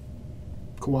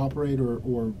cooperate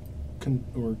or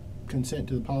consent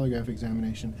to the polygraph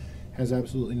examination has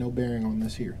absolutely no bearing on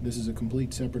this here. This is a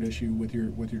complete separate issue with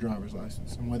your driver's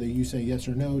license. And whether you say yes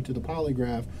or no to the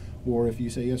polygraph, or if you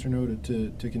say yes or no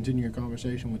to continue your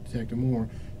conversation with Detective Moore,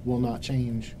 will not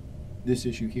change this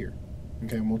issue here.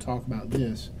 Okay, and we'll talk about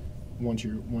this once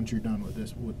you're done with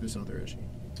this other issue.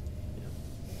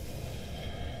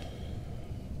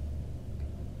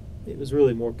 It was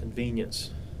really more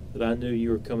convenience that I knew you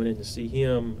were coming in to see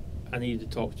him. I needed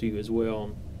to talk to you as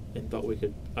well, and thought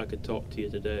I could talk to you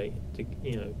today.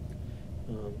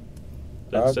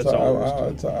 That's all.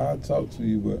 I'll talk to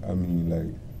you, but I mean,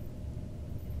 like.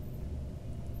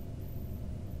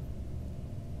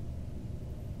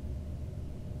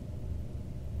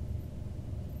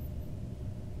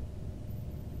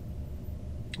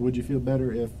 Would you feel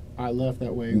better if I left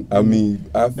that way? I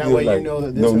mean, I feel that way like you know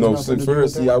that this has nothing to do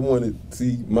first, with see, that? I wanted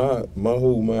my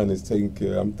whole mind is taken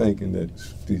care of. I'm thinking that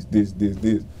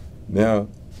this. Now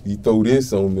you throw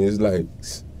this on me, it's like.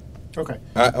 Okay.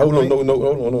 Hold on,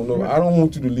 no. I don't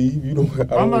want you to leave. You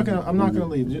don't. I'm not gonna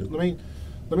leave.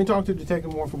 Let me talk to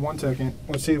Detective Moore for 1 second.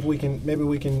 Let's see if we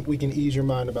can ease your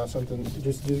mind about something.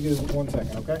 Just give us 1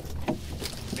 second, okay?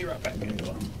 Be right back,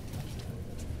 Angela.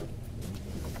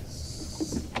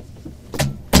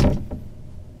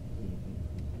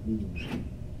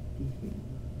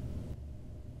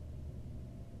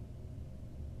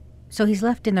 So he's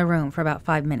left in the room for about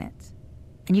 5 minutes,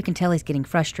 and you can tell he's getting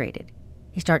frustrated.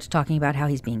 He starts talking about how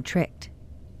he's being tricked.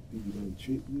 People done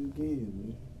trick you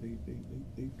again, man.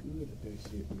 They good at that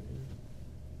shit, man.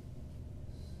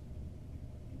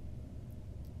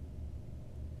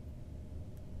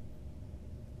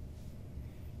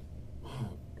 Oh,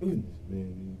 goodness,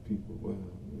 man, these people, wow,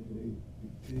 man,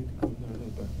 they come out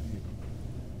about here.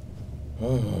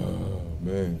 Oh,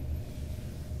 man.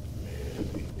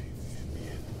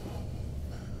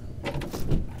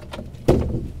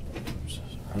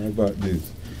 How about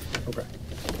this? Okay.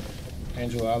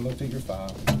 Angela, I looked at your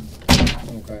file.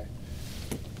 Okay.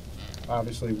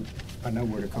 Obviously, I know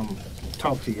where to come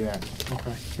talk to you at.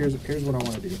 Okay. Here's what I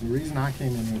want to do. The reason I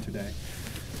came in here today,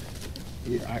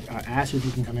 I asked if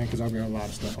you can come in because I've got a lot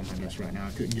of stuff on my desk right now.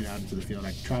 I couldn't get out into the field.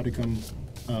 I tried to come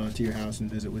to your house and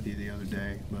visit with you the other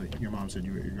day, but your mom said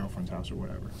you were at your girlfriend's house or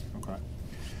whatever. Okay.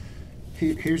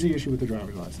 Here's the issue with the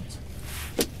driver's license.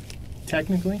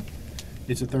 Technically,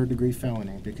 it's a third-degree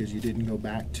felony because you didn't go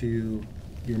back to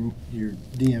your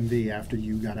DMV after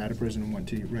you got out of prison and went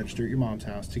to register at your mom's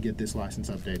house to get this license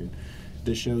updated.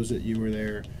 This shows that you were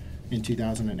there in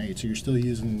 2008, so you're still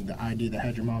using the ID that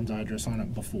had your mom's address on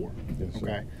it before. Yes, sir.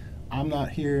 Okay? I'm not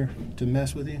here to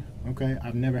mess with you, okay?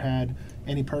 I've never had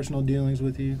any personal dealings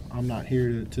with you. I'm not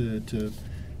here to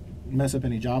mess up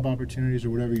any job opportunities or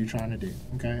whatever you're trying to do,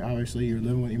 okay? Obviously, you're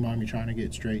living with your mom, you're trying to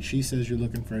get straight. She says you're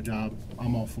looking for a job.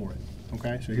 I'm all for it,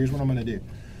 okay? So here's what I'm going to do.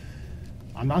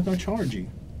 I'm not going to charge you,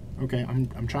 okay?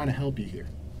 I'm trying to help you here,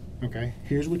 okay?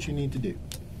 Here's what you need to do.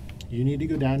 You need to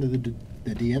go down to the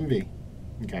DMV,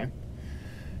 okay?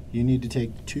 You need to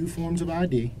take 2 forms of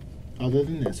ID other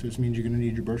than this, which means you're going to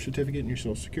need your birth certificate and your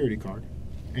social security card,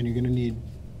 and you're going to need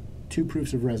 2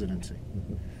 proofs of residency.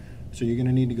 Mm-hmm. So you're going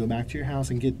to need to go back to your house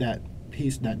and get that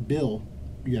bill.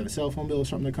 You have a cell phone bill or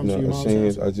something that comes to your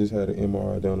mom's house? I just had an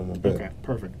MRI down on my back. Okay,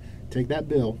 perfect. Take that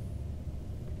bill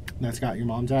that's got your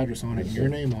mom's address on it and your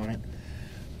name on it,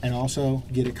 and also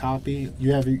get a copy.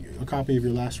 You have a copy of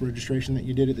your last registration that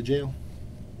you did at the jail?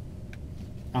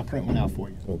 I'll print one out for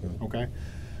you. Okay?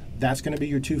 That's going to be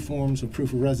your 2 forms of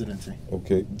proof of residency.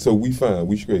 Okay, so we fine,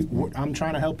 we straight. I'm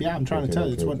trying to help you out. I'm trying to tell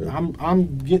you. It's what okay.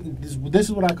 I'm getting. This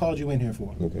is what I called you in here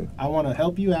for. Okay. I want to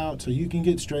help you out so you can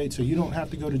get straight, so you don't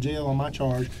have to go to jail on my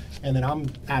charge, and then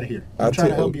I'm out of here. I'm trying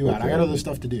to help you out. I got other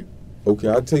stuff to do. Okay,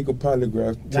 I'll take a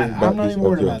polygraph. I'm not even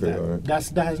worried about that. All right.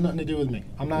 That has nothing to do with me.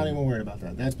 I'm not even worried about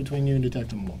that. That's between you and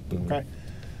Detective Moore. Mm-hmm. Okay.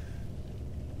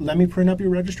 Let me print up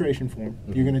your registration form.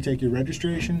 Mm-hmm. You're going to take your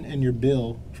registration and your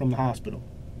bill from the hospital,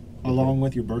 along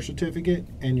with your birth certificate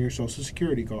and your social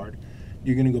security card.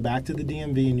 You're going to go back to the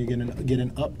DMV and you're going to get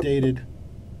an updated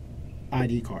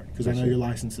ID card, because I Yes, know sir. your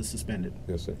license is suspended.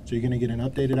 Yes, sir. So you're going to get an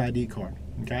updated ID card,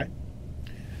 okay?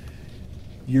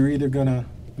 You're either going to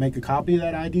make a copy of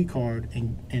that ID card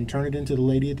and turn it into the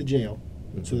lady at the jail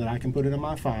so that I can put it in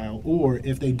my file, or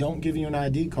if they don't give you an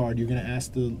ID card, you're going to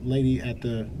ask the lady at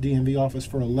the DMV office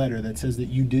for a letter that says that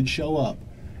you did show up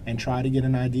and try to get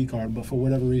an ID card, but for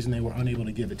whatever reason they were unable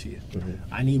to give it to you.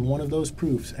 I need one of those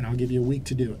proofs, and I'll give you a week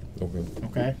to do it, Okay.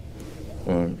 okay?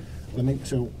 All right.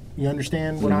 So you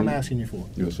understand what I'm asking you for?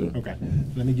 Yes, sir. Okay.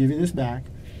 Let me give you this back.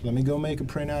 Let me go make a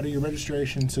printout of your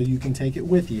registration so you can take it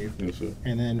with you. Yes, sir.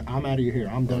 And then I'm out of your hair.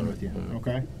 I'm done with you.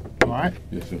 Okay? All right?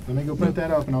 Yes, sir. Let me go print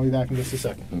that up, and I'll be back in just a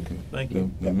second. Okay. Thank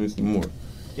you. Now, Mr. Moore,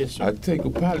 Yes, sir. I take a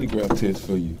polygraph test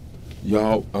for you.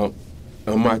 Y'all,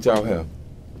 how much y'all have?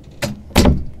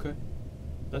 Okay,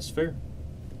 that's fair.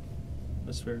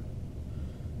 That's fair.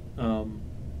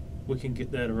 We can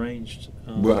get that arranged.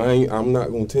 But I'm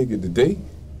not gonna take it today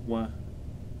Why?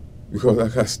 because I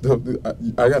got stuff.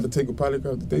 I got to take a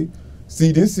polygraph today.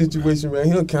 See, this situation right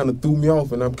here kind of threw me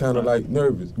off, and I'm kind of like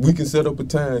nervous. We can set up a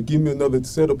time. Give me another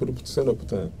set up a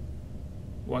time.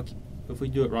 Why? If we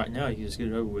do it right now, you can just get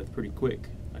it over with pretty quick.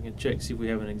 I can check see if we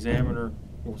have an examiner.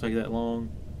 Won't take that long,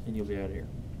 and you'll be out of here.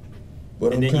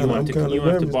 But And then you won't have to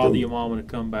nervous, bother though. your mama to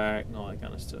come back and all that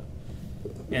kind of stuff.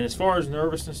 And as far as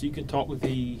nervousness, you can talk with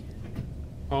the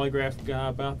polygraph guy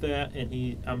about that,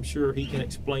 and I'm sure he can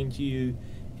explain to you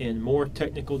in more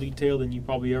technical detail than you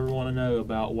probably ever want to know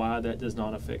about why that does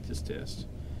not affect this test,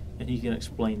 and he can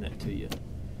explain that to you.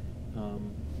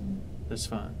 That's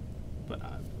fine, but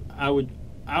I would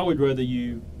rather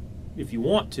you, if you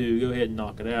want to, go ahead and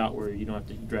knock it out where you don't have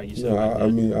to drag yourself. Yeah, out I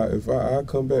mean, if I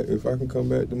come back, if I can come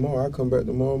back tomorrow, I'll come back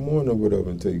tomorrow morning or whatever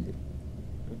and take it.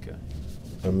 Okay.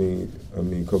 I mean,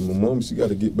 cause my mom, she got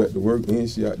to get back to work and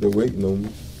she out there waiting on me.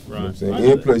 You know what I'm Right. saying? I get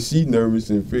And it. plus she nervous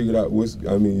and figured out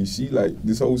she like,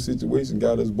 this whole situation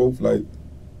got us both like,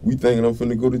 we thinking I'm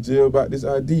finna go to jail about this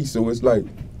ID. So it's like,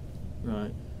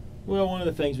 Right. Well, one of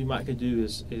the things we might could do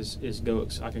is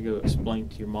I could go explain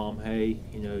to your mom, hey,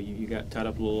 you got tied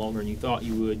up a little longer than you thought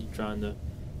you would. You're trying to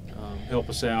help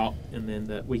us out, and then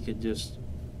that we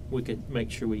could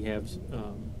make sure we have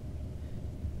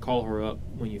call her up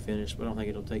when you finish. But I don't think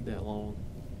it'll take that long.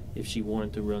 If she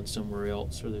wanted to run somewhere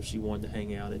else, or if she wanted to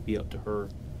hang out, it'd be up to her.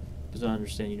 Because I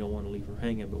understand you don't want to leave her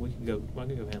hanging, but I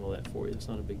can go handle that for you. It's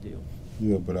not a big deal.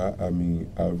 yeah, but I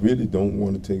really don't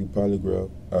want to take a polygraph.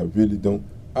 I really don't.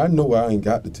 I know I ain't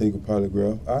got to take a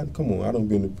polygraph. Come on, I done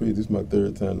been to prison. This is my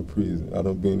third time in prison.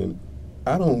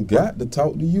 I don't got to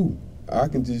talk to you. I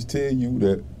can just tell you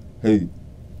that, hey,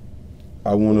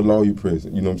 I want a lawyer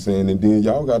present. You know what I'm saying? And then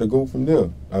y'all got to go from there.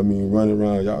 I mean, running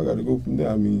around, y'all got to go from there.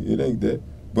 I mean, it ain't that.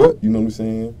 But, you know what I'm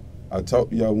saying? I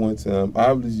talked to y'all one time.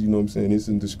 Obviously, you know what I'm saying, it's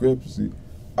in discrepancy.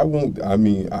 I don't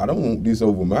want this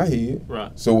over my head.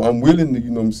 Right. So I'm willing to, you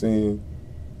know what I'm saying,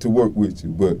 to work with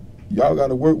you. But y'all got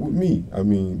to work with me. I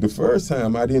mean, the first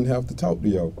time I didn't have to talk to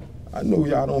y'all. I know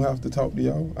y'all don't have to talk to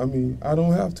y'all. I mean, I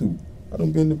don't have to. I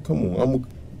don't been to, come on.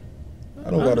 I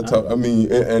don't got to talk. I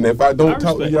mean, and if I don't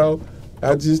talk to y'all,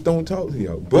 I just don't talk to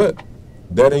y'all. But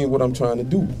that ain't what I'm trying to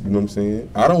do. You know what I'm saying?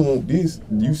 I don't want this.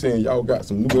 You saying y'all got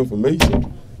some new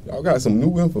information. Y'all got some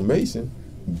new information.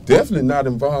 Definitely not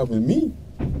involving me.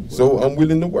 So I'm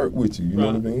willing to work with you. You know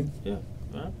what I mean? Yeah,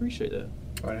 I appreciate that.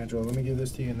 All right, Angela, let me give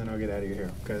this to you, and then I'll get out of your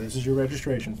hair. Okay, this is your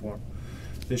registration form.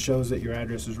 This shows that your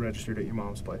address is registered at your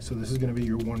mom's place. So this is going to be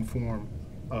your one form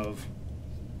of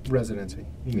residency.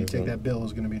 You need to take that bill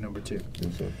is going to be number 2.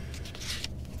 Yes, sir.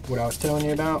 What I was telling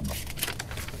you about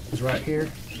is right here.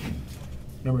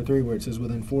 Number 3, where it says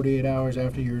within 48 hours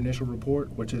after your initial report,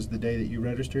 which is the day that you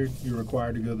registered, you're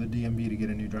required to go to the DMV to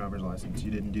get a new driver's license. You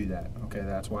didn't do that. Okay,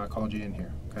 that's why I called you in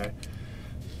here. Okay,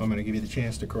 I'm going to give you the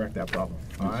chance to correct that problem.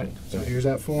 All right. So here's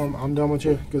that form. I'm done with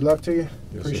you. Good luck to you.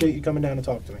 Yes, Appreciate sir. you coming down to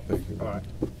talk to me. Thank you. All right.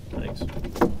 Thanks.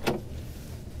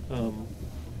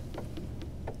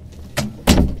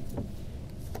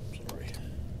 Sorry.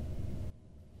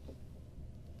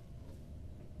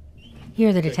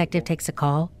 Here, the detective takes a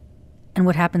call, and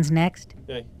what happens next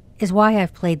Okay. is why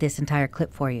I've played this entire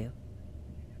clip for you.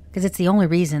 Because it's the only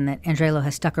reason that Andrelo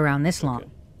has stuck around this long.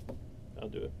 Okay. I'll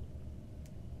do it.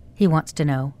 He wants to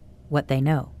know what they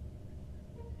know.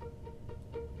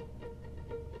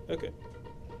 Okay.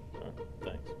 All right.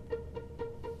 Thanks.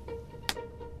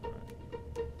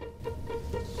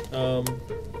 All right.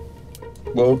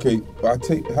 Well, okay.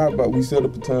 How about we set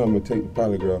up a time and take the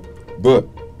polygraph? But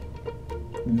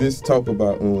let's talk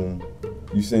about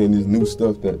you saying this new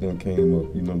stuff that done came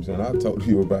up. You know what I'm saying? I'll talk to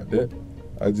you about that.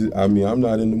 I'm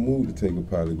not in the mood to take a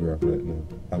polygraph right now.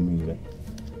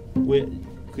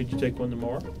 Could you take one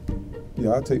tomorrow?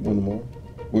 Yeah, I'll take one tomorrow.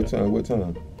 What time? What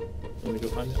time? Let me go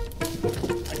find out.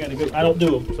 I gotta go. I don't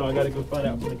do them, so I gotta go find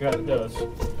out from the guy that does,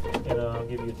 and I'll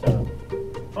give you a time.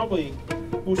 Probably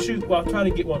we'll shoot. Well, I'll try to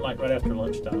get one like right after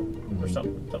lunchtime or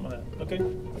something like that. Okay.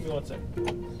 Give me 1 second.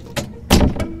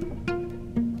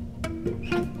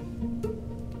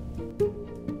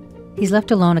 He's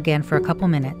left alone again for a couple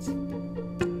minutes.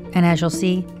 And as you'll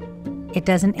see, it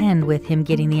doesn't end with him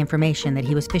getting the information that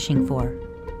he was fishing for.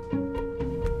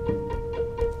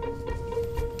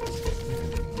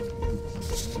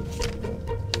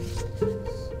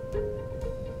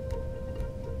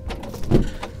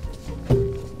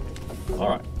 All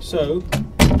right. So,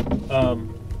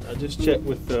 I just checked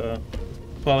with the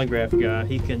polygraph guy.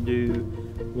 He can do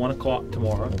 1 o'clock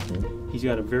tomorrow. Okay. He's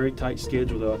got a very tight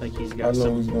schedule, though. I think he's How got long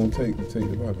some. is it gonna take to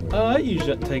take the polygraph? It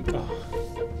usually doesn't take.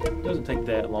 Doesn't take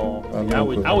that long. I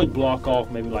know, I would block off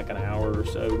maybe like an hour or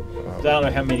so. 'Cause I don't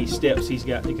know how many steps he's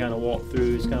got to kind of walk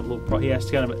through. It's kind of a little. He has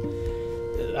to kind of.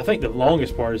 I think the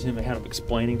longest part is him kind of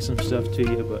explaining some stuff to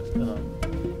you, but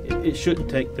it shouldn't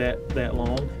take that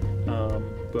long.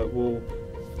 But we'll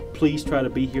please try to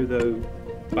be here though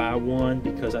by 1,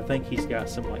 because I think he's got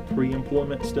some like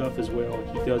pre-employment stuff as well.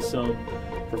 He does some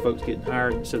for folks getting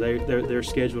hired, so they're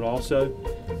scheduled also.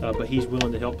 But he's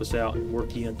willing to help us out and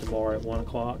work you in tomorrow at 1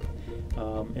 o'clock.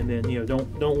 And then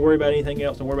don't worry about anything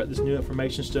else. Don't worry about this new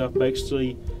information stuff.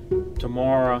 Basically,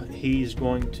 tomorrow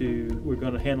we're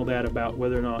going to handle that about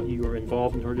whether or not you are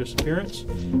involved in her disappearance,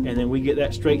 and then we get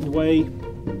that straightened away.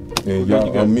 And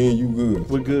y'all, I mean, you good?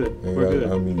 We're good. And We're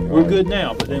good. I mean, We're good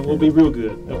now, but then we'll be real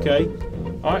good. Okay.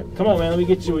 All All right. Come on, man. Let me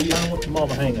get you. I don't want your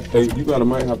mama hanging. Hey,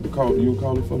 might have to call. You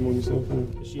call her from on your cell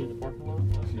phone? Is she in the parking lot?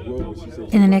 She was, but she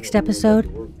said In the next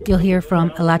episode, you'll hear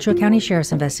from Alachua County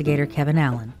Sheriff's Investigator Kevin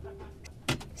Allen.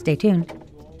 Stay tuned.